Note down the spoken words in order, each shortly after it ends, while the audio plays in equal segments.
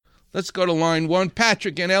Let's go to line 1.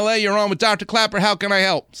 Patrick in L.A., you're on with Dr. Klapper. How can I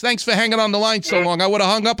help? Thanks for hanging on the line so long. I would have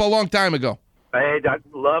hung up a long time ago. Hey, I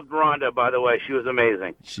loved Rhonda, by the way. She was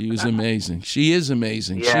amazing. She was amazing. She is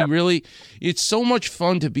amazing. Yeah. She really, it's so much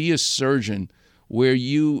fun to be a surgeon where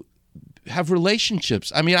you have relationships.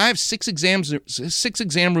 I mean, I have 6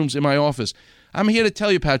 exam rooms in my office. I'm here to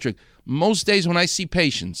tll you, Patrick, most days when I see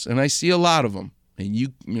patients, and I see a lot of them, and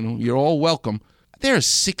you're all welcome, there are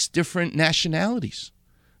 6 different nationalities.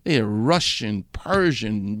 They're Russian,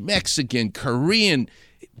 Persian, Mexican, Korean.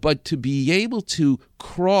 But to be able to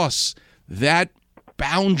cross that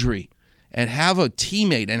boundary and have a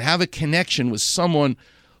teammate and have a connection with someone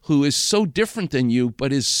who is so different than you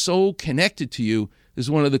but is so connected to you is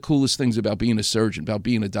one of the coolest things about being a surgeon, about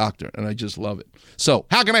being a doctor, and I just love it. So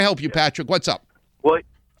how can I help you, Patrick? What's up? Well,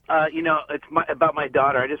 it's about my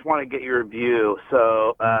daughter. I just want to get your view.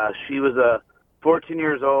 So she was 14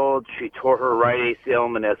 years old. She tore her right ACL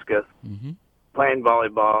meniscus playing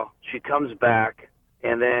volleyball. She comes back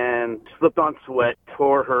and then slipped on sweat,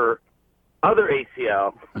 tore her other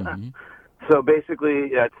ACL. So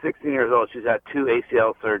basically, at 16 years old, she's had 2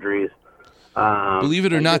 ACL surgeries. Believe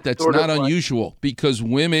it or not, that's not unusual because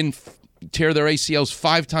women tear their ACLs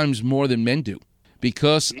 5 times more than men do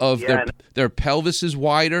because of their pelvis is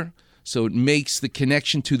wider, so it makes the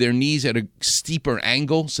connection to their knees at a steeper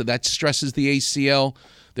angle, so that stresses the ACL.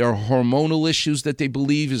 There are hormonal issues that they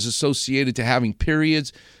believe is associated to having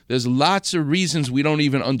periods. There's lots of reasons we don't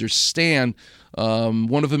even understand.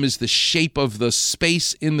 One of them is the shape of the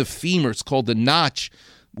space in the femur. It's called the notch.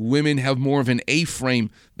 Women have more of an A-frame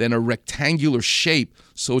than a rectangular shape,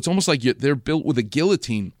 so it's almost like they're built with a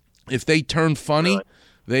guillotine. If they turn funny,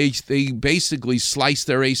 they basically slice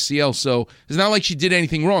their ACL, so it's not like she did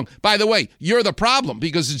anything wrong. By the way, you're the problem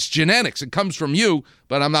because it's genetics. It comes from you,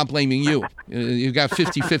 but I'm not blaming you. You got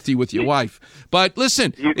 50-50 with your wife. But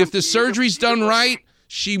listen, if the surgery's done right,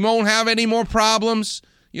 she won't have any more problems.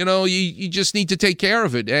 You just need to take care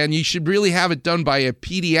of it, and you should really have it done by a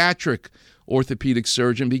pediatric orthopedic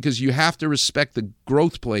surgeon because you have to respect the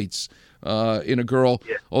growth plates in a girl,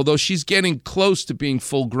 although she's getting close to being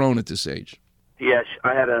full grown at this age. Yes,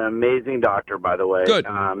 I had an amazing doctor, by the way. Good.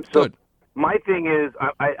 Good. My thing is,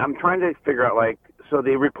 I'm trying to figure out, so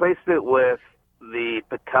they replaced it with the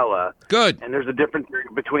patella. Good. And there's a difference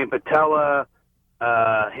between patella,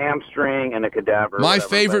 hamstring, and a cadaver. My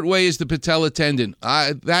favorite way is the patella tendon.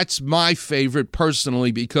 That's my favorite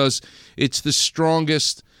personally because it's the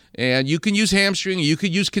strongest. And you can use hamstring, you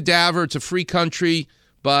could use cadaver. It's a free country,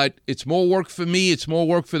 but it's more work for me. It's more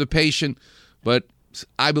work for the patient. But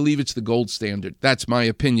I believe it's the gold standard. That's my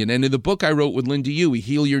opinion. And in the book I wrote with Linda Yu,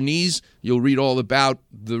 Heal Your Knees, you'll read all about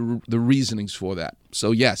the reasonings for that.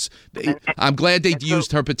 So, yes, I'm glad they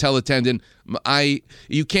used her patella tendon.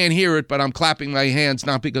 You can't hear it, but I'm clapping my hands,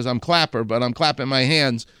 not because I'm Klapper, but I'm clapping my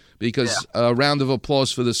hands because a round of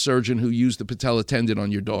applause for the surgeon who used the patella tendon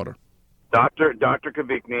on your daughter. Dr.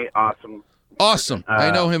 Kavicny, awesome. Awesome.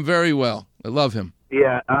 I know him very well. I love him.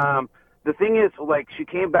 Yeah. The thing is, she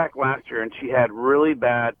came back last year and she had really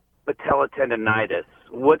bad patella tendonitis.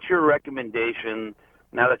 What's your recommendation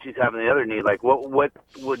now that she's having the other knee? What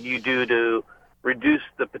would you do to reduce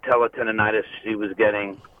the patella tendonitis she was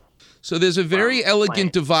getting? So there's a very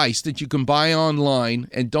elegant device that you can buy online,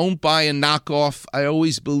 and don't buy a knockoff. I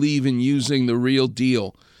always believe in using the real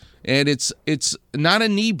deal. And it's not a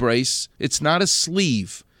knee brace. It's not a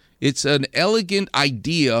sleeve. It's an elegant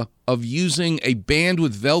idea of using a band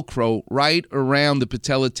with Velcro right around the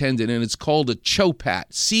patella tendon, and it's called a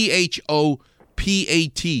Chopat, C-H-O-P-A-T.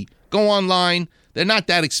 Go online. They're not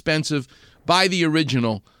that expensive. Buy the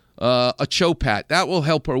original, a Chopat. That will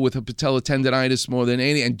help her with her patella tendonitis more than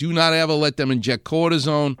any. And do not ever let them inject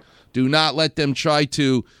cortisone. Do not let them try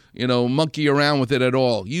to monkey around with it at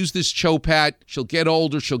all. Use this Chopat. She'll get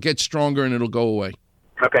older, she'll get stronger, and it'll go away.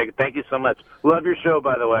 Okay, thank you so much. Love your show,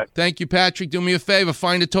 by the way. Thank you, Patrick. Do me a favor.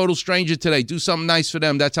 Find a total stranger today. Do something nice for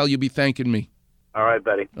them. That's how you'll be thanking me. All right,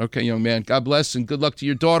 buddy. Okay, young man. God bless, and good luck to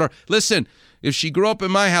your daughter. Listen, if she grew up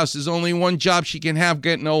in my house, there's only one job she can have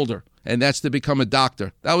getting older, and that's to become a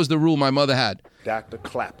doctor. That was the rule my mother had. Dr.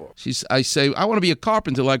 Klapper. I say, I want to be a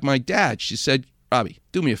carpenter like my dad. She said, Robbie,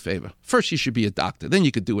 do me a favor. First, you should be a doctor. Then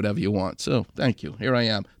you could do whatever you want. So, thank you. Here I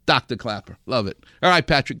am, Dr. Klapper. Love it. All right,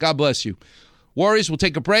 Patrick, God bless you. Warriors, we'll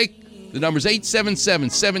take a break. The number's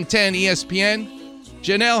 877-710-ESPN.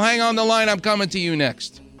 Janelle, hang on the line. I'm coming to you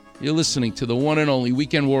next. You're listening to the one and only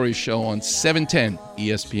Weekend Warriors show on 710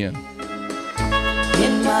 ESPN.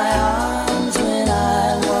 In my